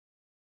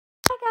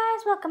Hi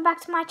guys, welcome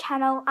back to my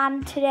channel,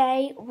 and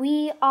today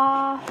we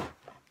are...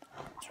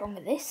 What's wrong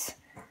with this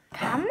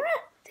camera?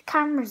 The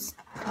camera's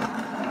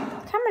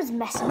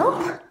messing up.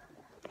 I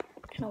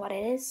don't know what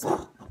it is.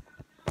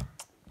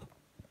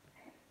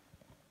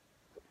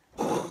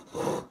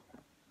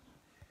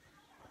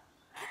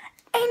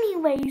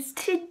 Anyways,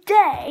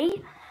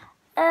 today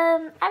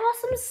I got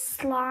some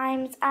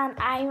slimes and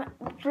I'm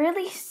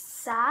really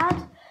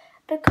sad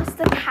because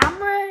the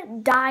camera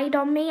died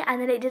on me and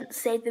then it didn't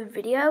save the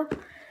video.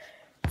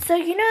 So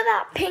you know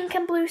that pink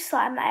and blue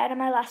slime that I had in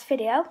my last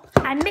video?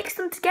 I mixed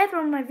them together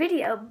on my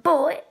video,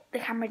 but the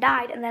camera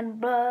died and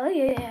then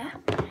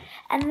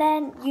And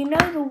then you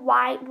know the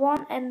white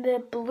one and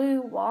the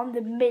blue one, the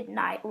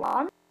midnight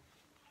one?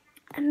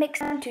 I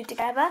mixed them two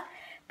together,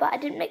 but I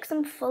didn't mix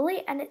them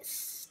fully and it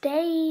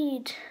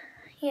stayed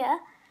here.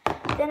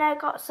 Then I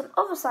got some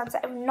other slimes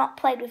that I've not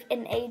played with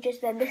in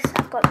ages. Then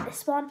I've got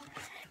this one.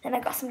 Then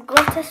I got some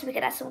glitter, so we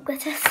can add some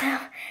glitter. So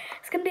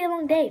it's gonna be a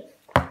long day.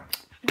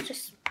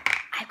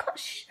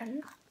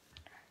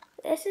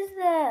 This is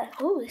the,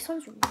 this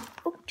one's,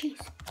 jeez.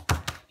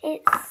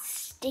 It's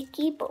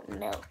sticky but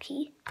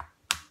milky.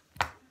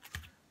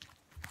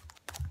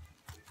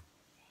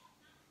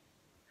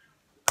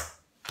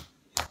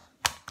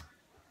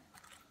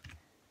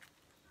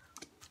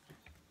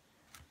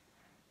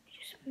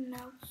 Just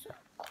melts so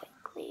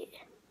quickly.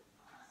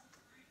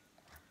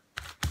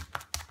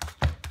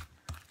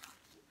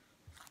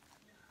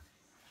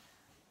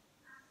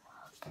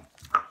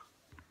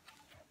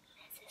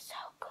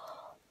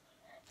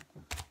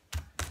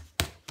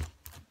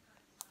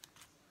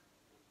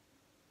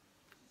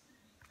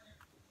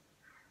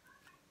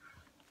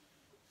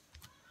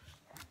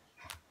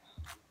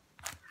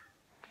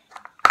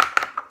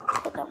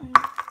 Put them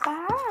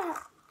back.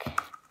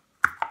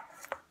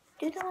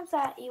 Do the ones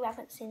that you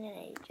haven't seen in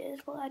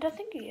ages. Well, I don't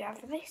think you have.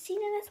 Have you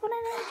seen in this one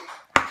in ages?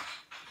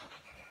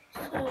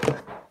 So,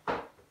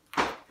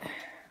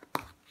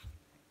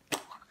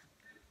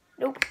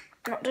 nope,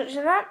 not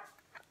touching that.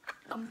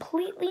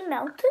 Completely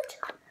melted.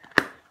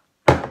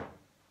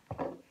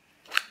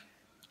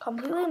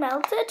 Completely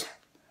melted.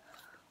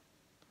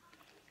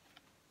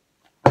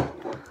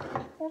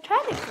 We'll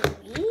try the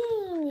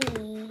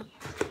greeny.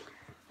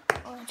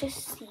 I'll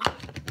just see.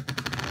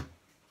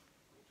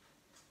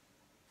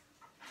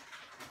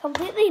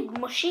 Completely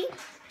mushy.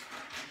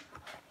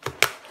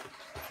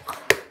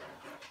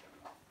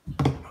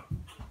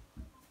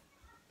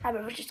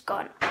 I've just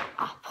got an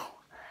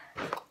apple.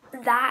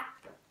 That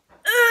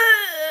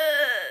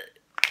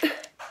gonna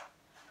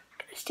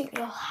stick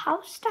your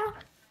house down.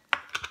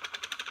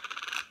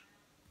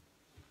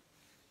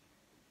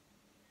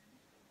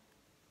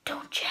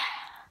 Don't ya?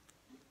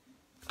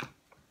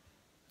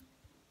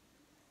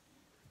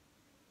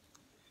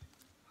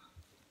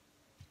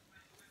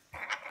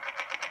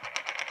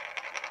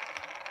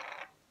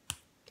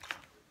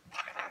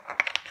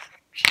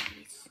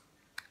 Jeez.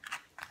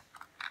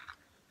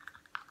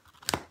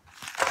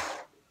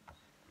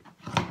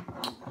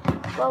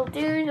 Well,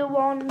 do the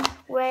one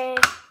where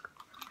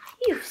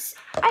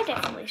I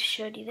definitely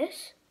showed you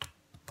this.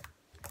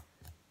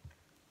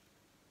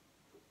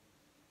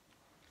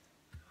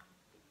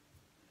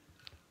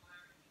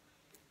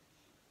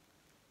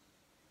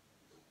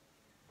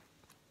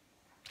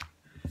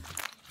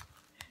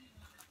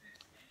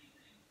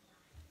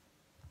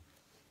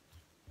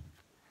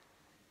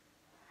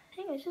 I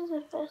think this is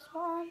the first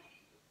one.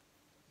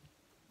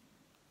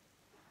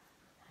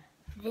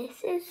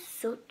 This is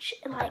such,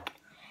 like,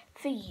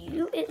 for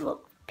you it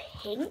looks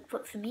pink,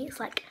 but for me it's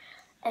like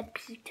a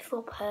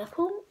beautiful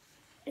purple.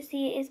 You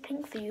see, it is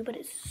pink for you, but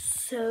it's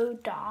so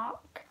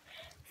dark.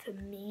 For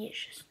me,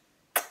 it's just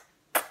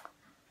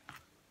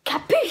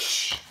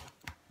capiche.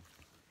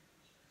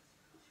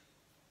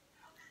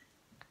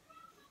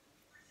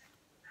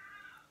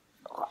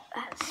 Oh,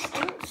 that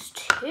stinks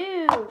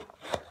too.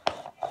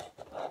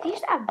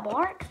 These have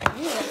bark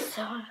anyway,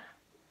 so.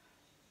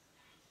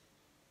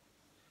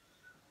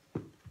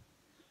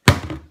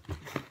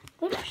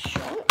 They've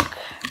shrunk.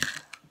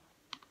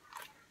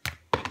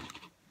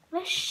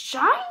 They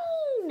shine.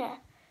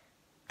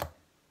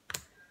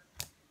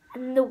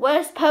 And the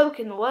worst poke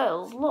in the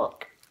world,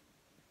 look.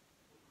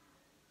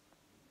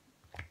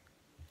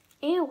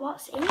 Ew,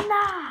 what's in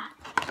that?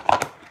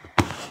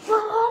 Well,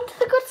 on to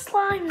the good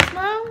slimes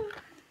now.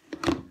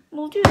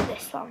 We'll do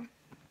this one.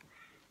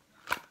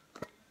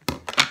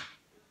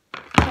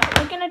 No,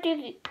 we're gonna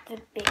do the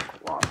big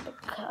one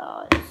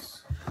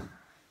because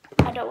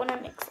I don't want to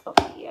mix up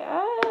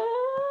here.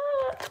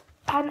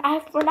 And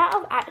I've run out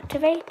of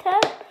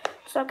activator,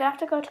 so I'm gonna have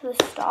to go to the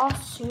store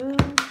soon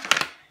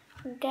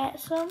and get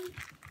some.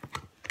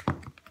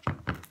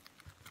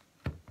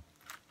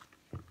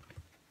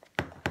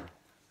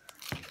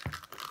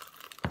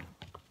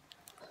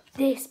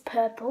 This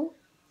purple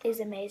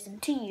is amazing.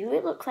 To you,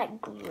 it looks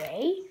like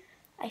grey,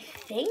 I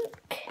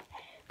think.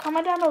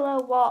 Comment down below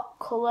what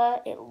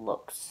colour it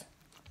looks.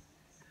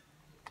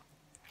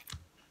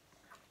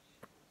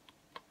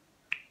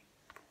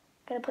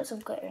 I'm gonna put some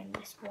glitter in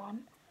this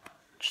one.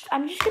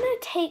 I'm just gonna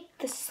take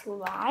the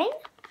slime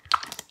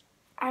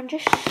and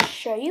just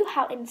show you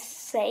how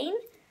insanely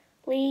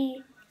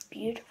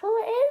beautiful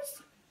it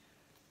is.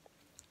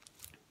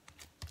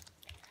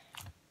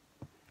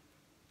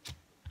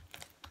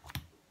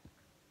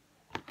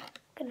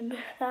 I'm gonna move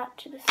that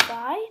to the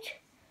side.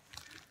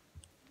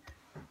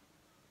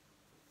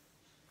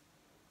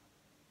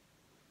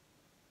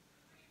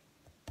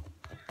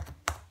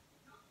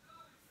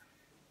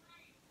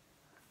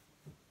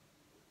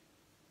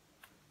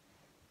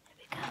 There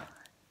we go.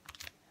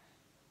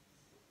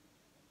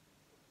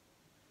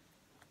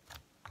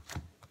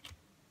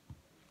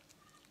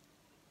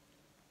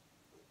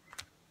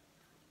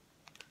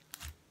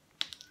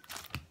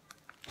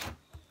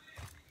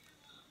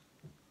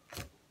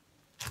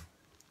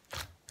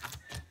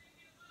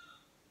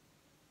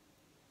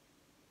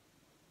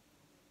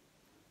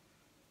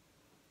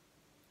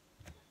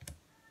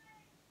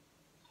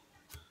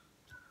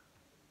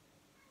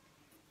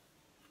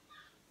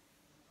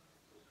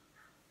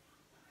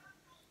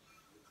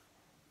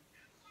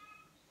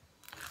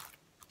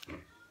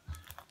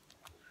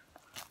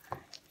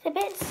 It's a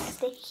bit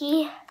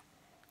sticky,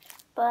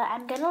 but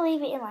I'm gonna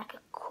leave it in like a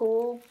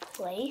cool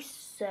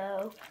place.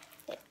 So,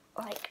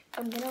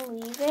 I'm gonna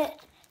leave it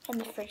in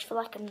the fridge for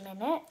like a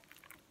minute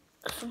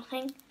or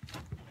something.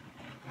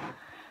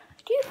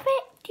 Do you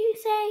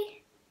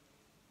say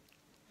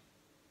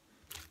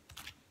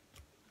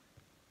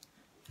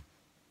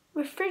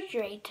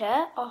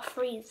refrigerator or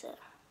freezer?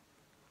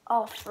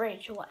 Or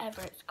fridge, or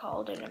whatever it's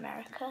called in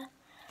America.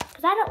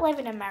 Because I don't live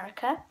in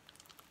America.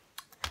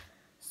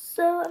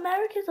 So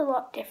America's a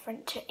lot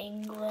different to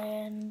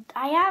England.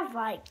 I have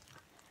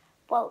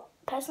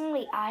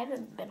personally I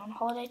haven't been on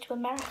holiday to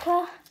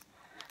America,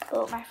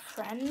 but my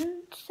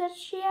friend said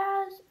she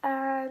has,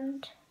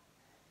 and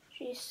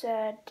she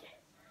said,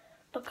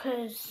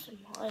 because,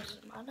 well, it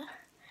doesn't matter,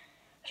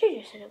 she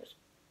just said it was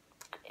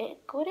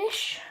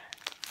goodish.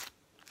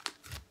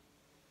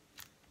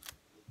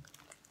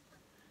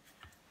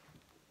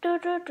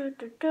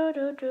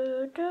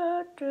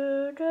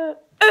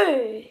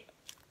 Hey!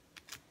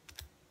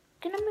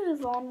 Gonna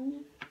move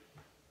on.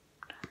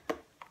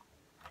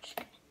 Just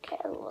gonna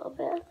get a little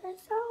bit of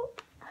this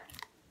out.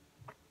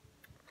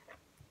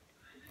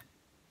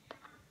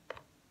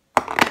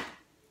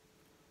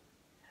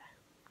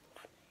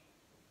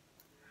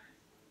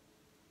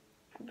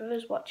 My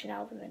brother's watching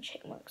Alvin and the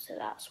Chipmunks, so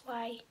that's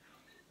why,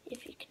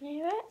 if you can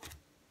hear it.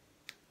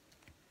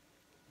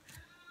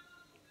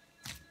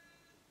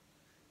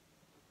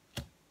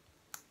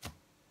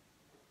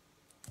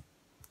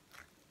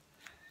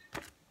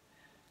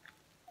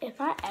 If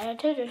my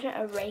editor doesn't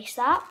erase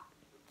that,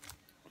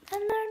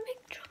 then they're in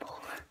big trouble.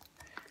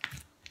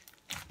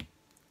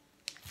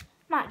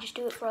 Might just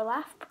do it for a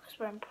laugh because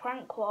we're in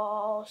prank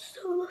wars,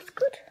 so that's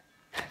good.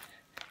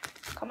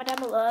 Comment down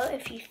below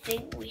if you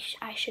think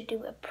I should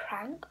do a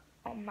prank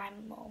on my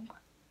mum.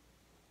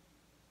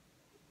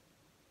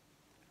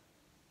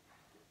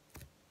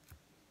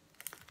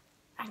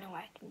 I know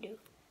I can do.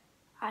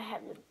 I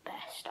have the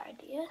best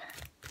idea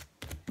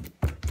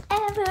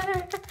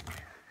ever.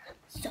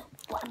 So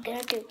what I'm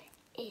gonna do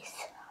is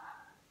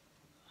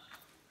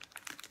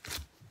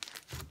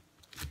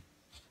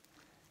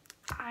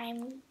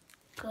I'm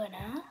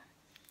gonna,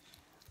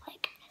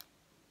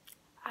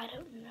 I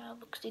don't know,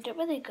 because you don't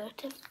really go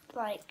to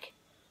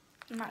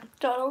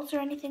McDonald's or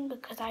anything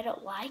because I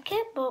don't like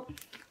it, but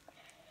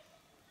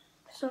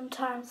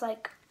sometimes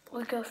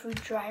we go through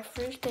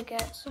drive-thrus to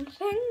get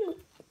something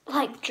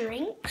like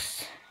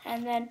drinks,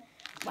 and then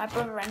my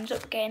brother ends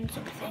up getting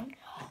something,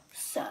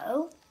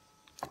 so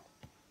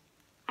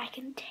I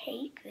can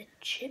take the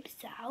chips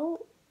out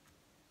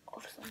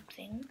of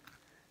something,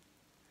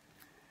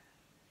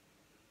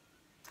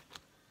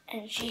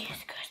 and she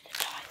just goes to the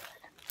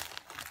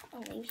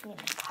toilet and leaves me in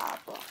the car,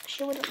 but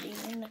she wouldn't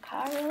leave me in the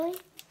car really.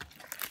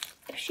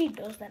 If she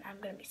does, then I'm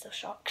gonna be so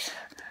shocked.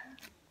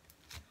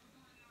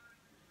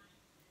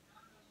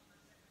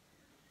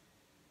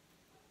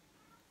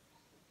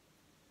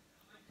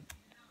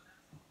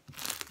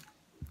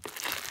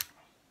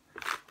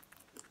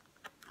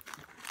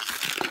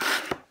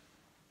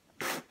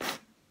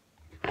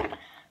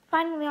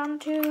 Finally on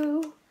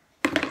to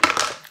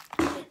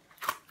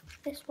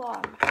this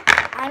one.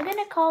 I'm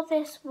gonna call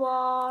this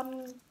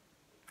one,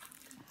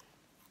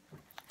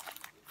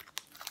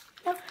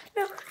 no,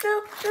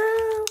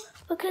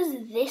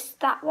 because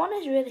that one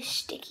is really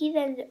sticky,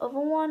 then the other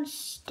one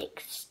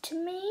sticks to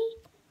me.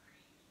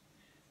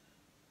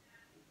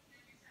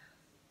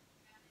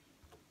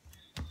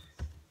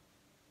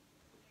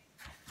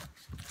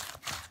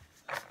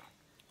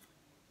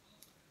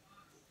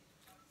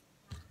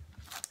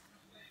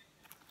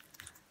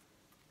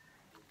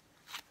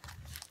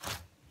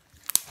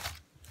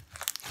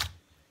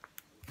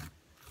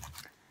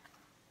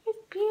 It's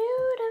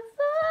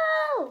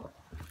beautiful.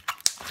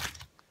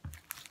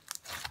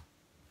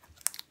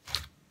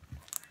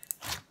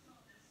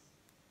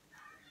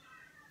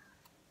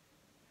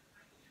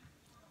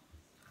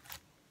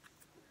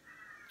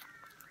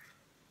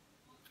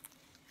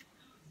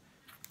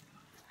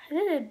 This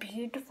is a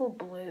beautiful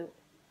blue.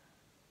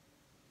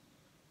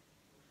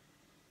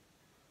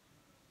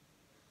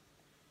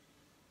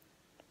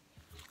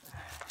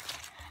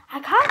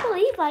 can't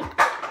believe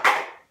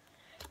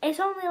it's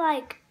only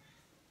like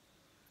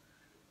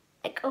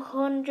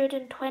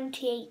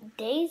 128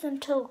 days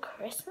until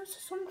Christmas or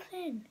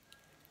something.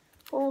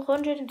 Or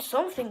 100 and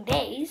something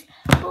days.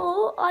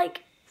 But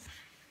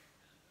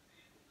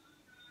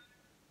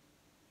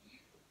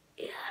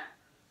yeah.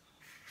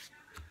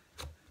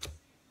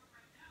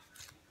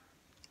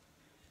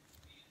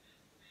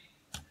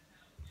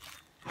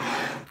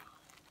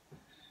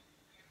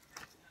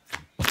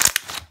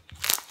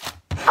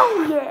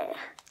 Oh yeah.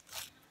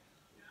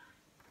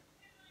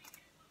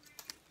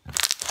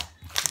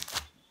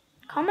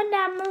 Comment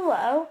down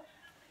below,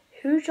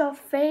 who's your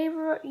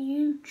favorite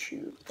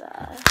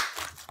YouTuber?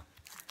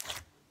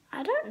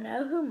 I don't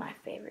know who my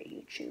favorite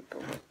YouTuber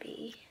would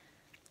be.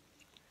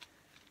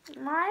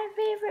 My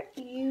favorite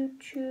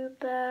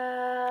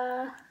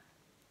YouTuber,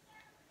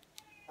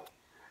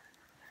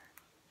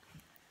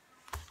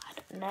 I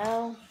don't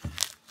know.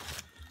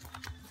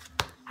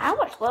 I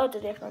watch loads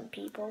of different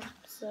people,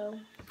 so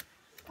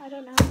I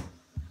don't know.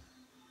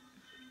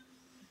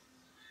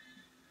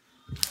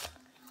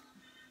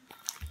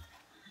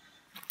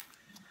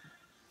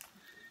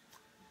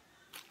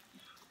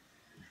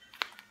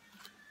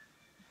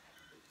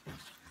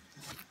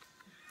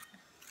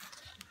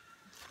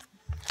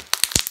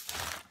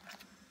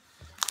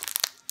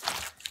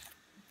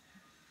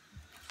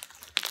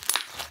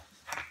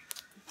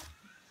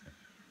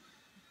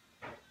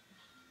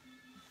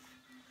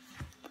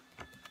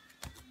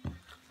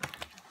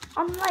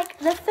 On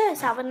the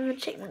first Alvin and the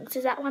Chipmunks,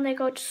 is that when they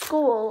go to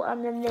school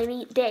and then they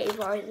meet Dave,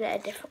 or is it a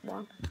different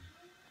one?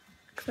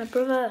 Because my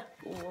brother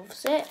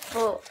loves it,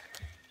 but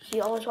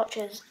he always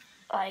watches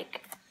a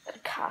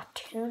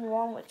cartoon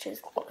one, which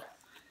is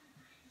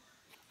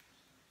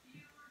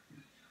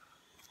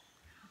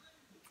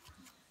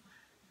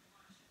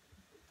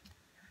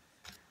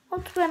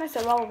well, to be honest,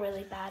 they're all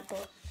really bad,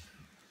 but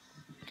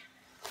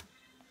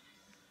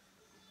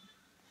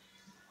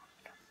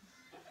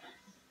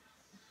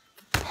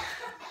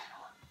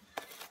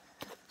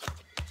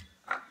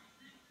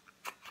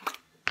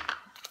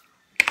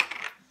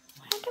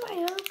how do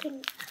I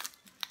open?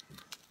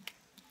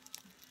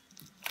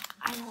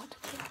 I know what to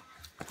do.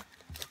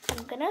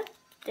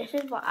 This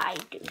is what I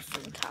do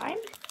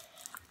sometimes.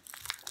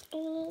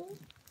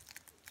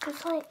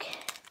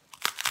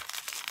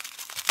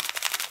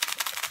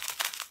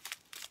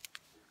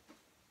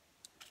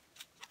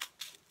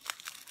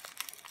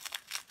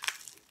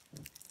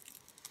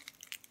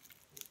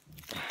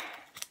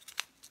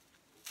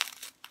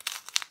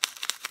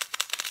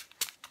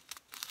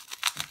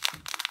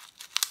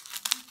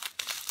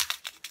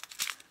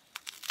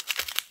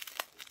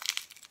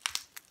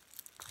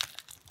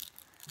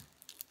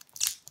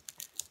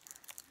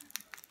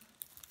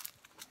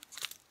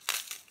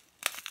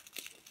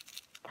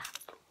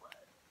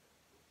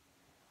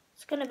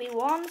 It's gonna be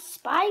one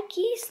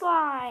spiky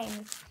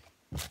slime.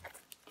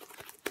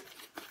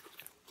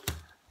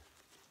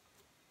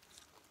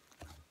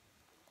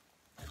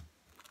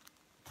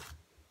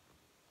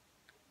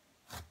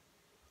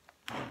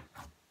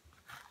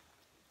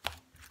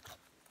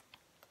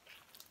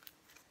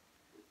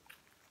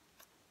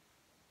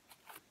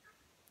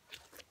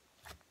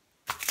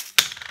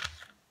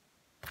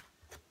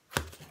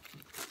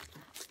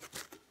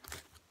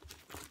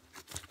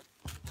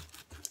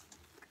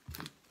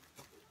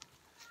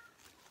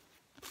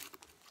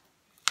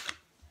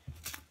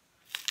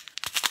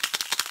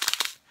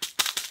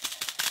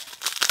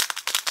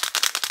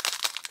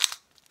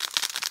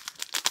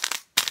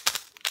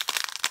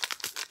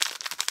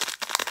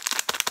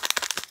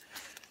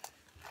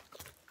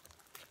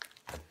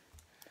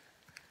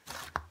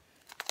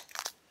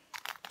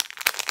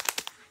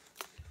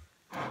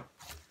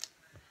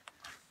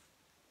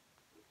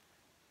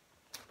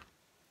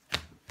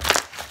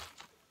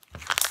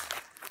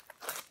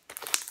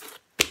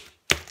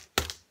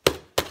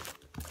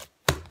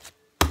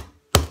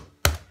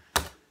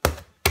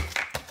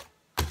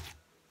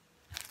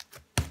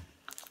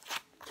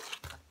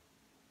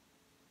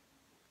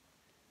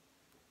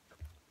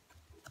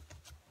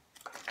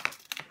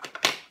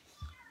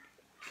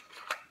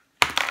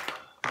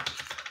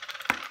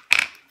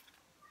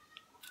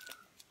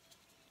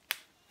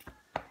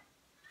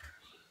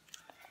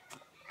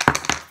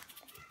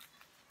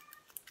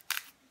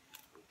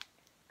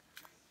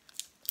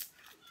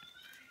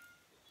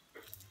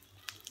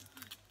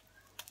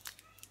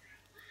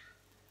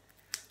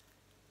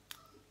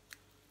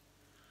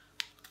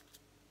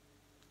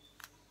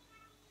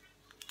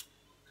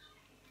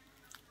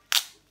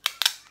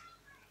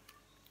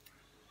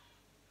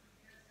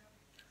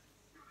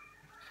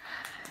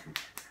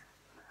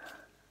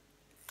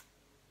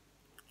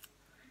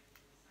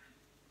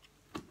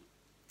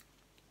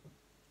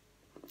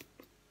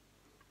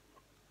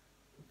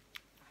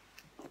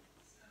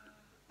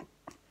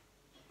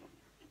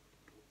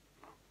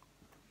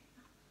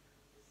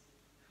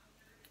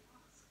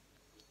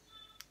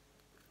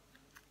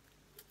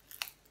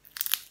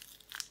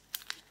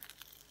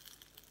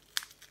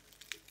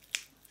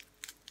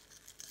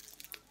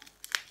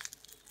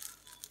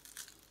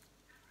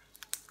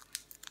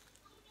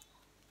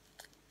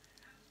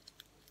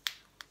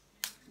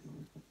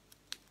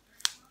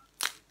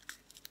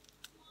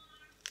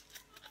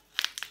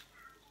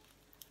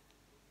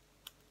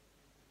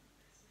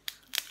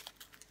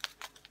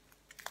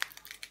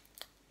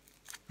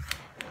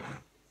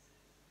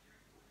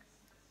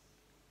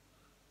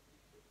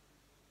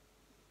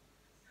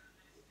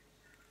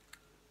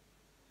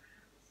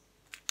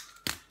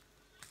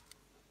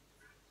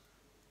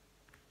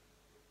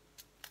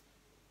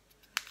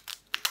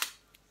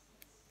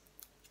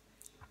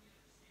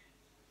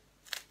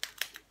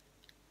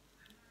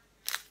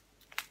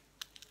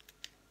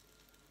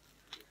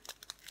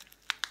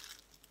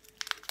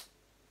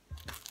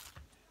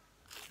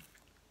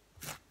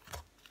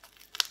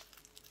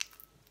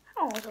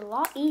 one was a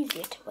lot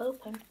easier to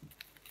open.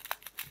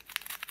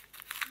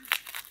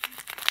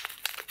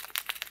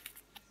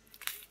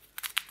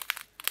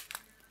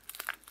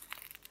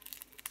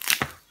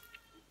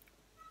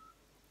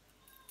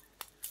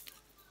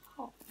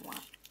 Oh my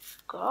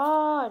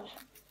god.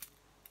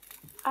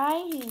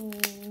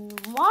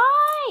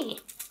 Why?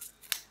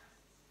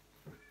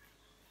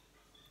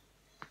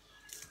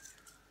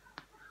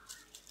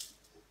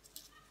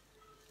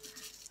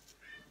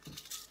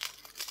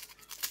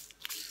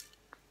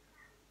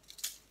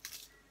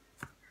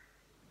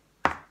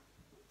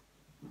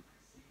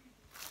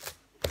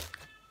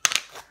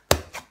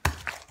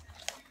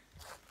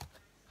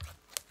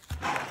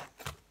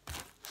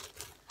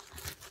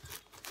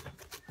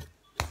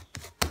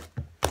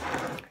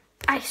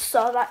 I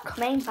saw that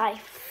coming by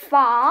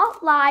far,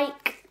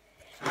 like,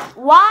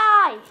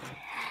 why?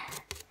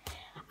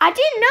 I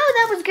didn't know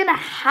that was gonna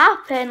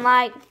happen,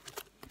 like,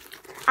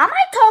 am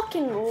I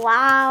talking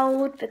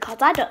loud?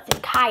 Because I don't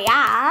think I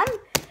am.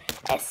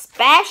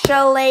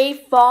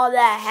 Especially for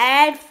the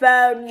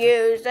headphone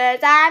users,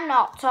 I'm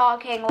not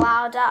talking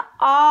loud at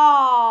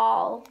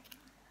all.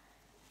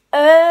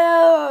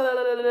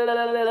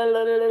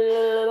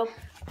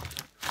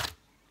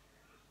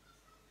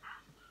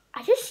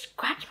 I just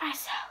scratched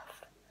myself.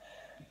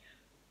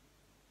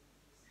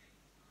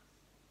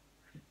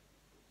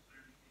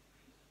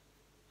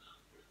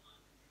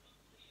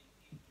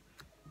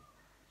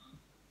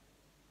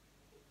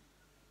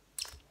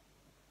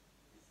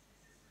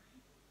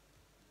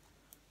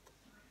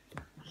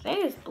 I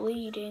think it's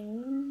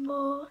bleeding,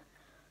 but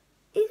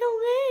it's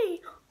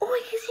okay. Oh,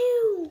 it's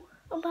you.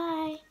 Oh,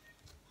 bye.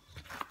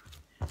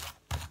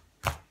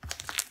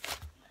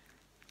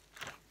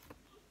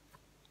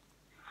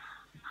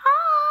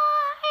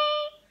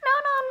 Hi. No.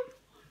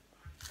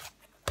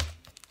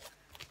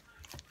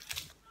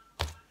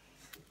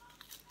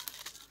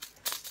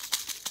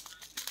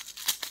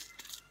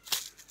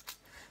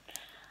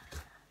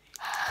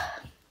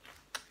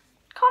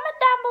 Comment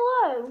down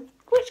below.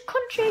 Which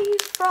country are you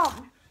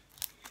from?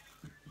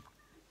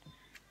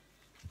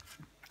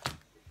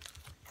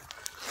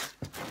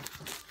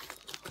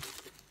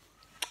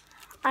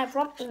 I'm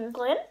from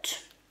England,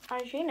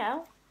 as you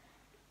know.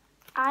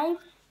 I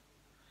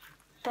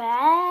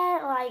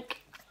bet,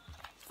 like,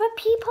 for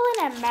people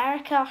in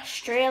America,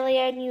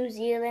 Australia, New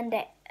Zealand,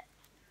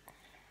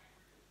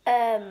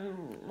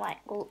 like,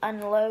 and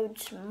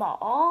loads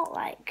more,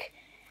 like,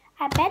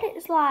 I bet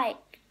it's,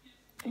 like,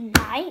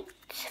 night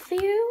for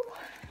you.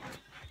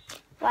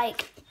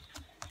 Like,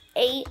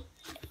 8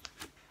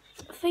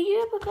 for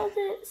you, because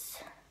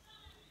it's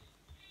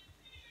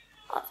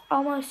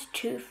almost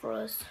 2 for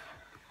us.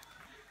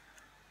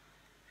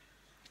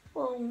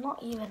 Well,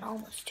 not even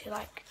almost 2,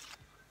 like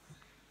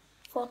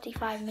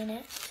 45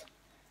 minutes.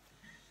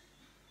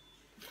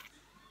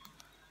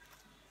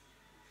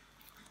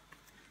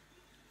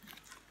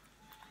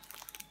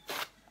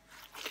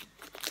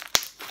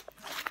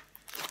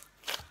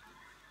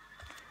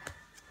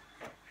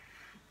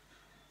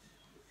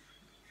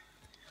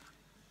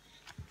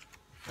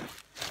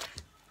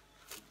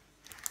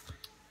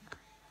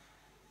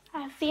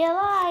 I feel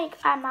like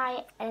I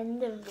might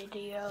end the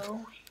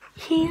video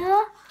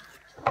here.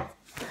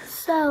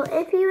 So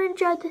if you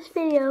enjoyed this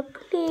video,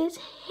 please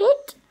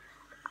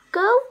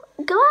go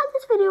out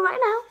this video right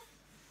now.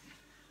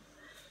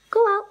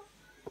 Go out,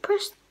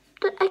 press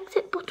the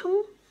exit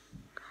button,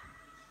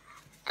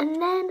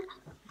 and then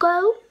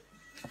go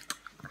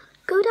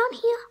down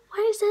here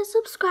where it says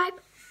subscribe.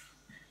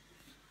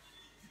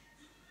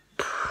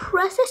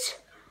 Press it.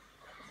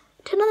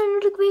 Turn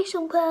on the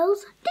notification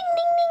bells. Ding,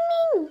 ding,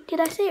 ding, ding. Did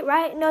I say it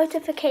right?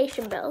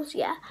 Notification bells,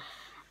 yeah.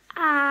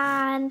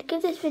 And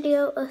give this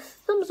video a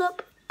thumbs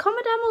up.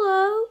 Comment down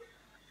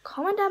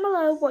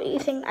below what you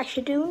think I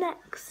should do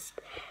next.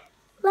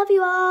 Love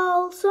you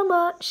all so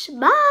much.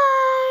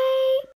 Bye.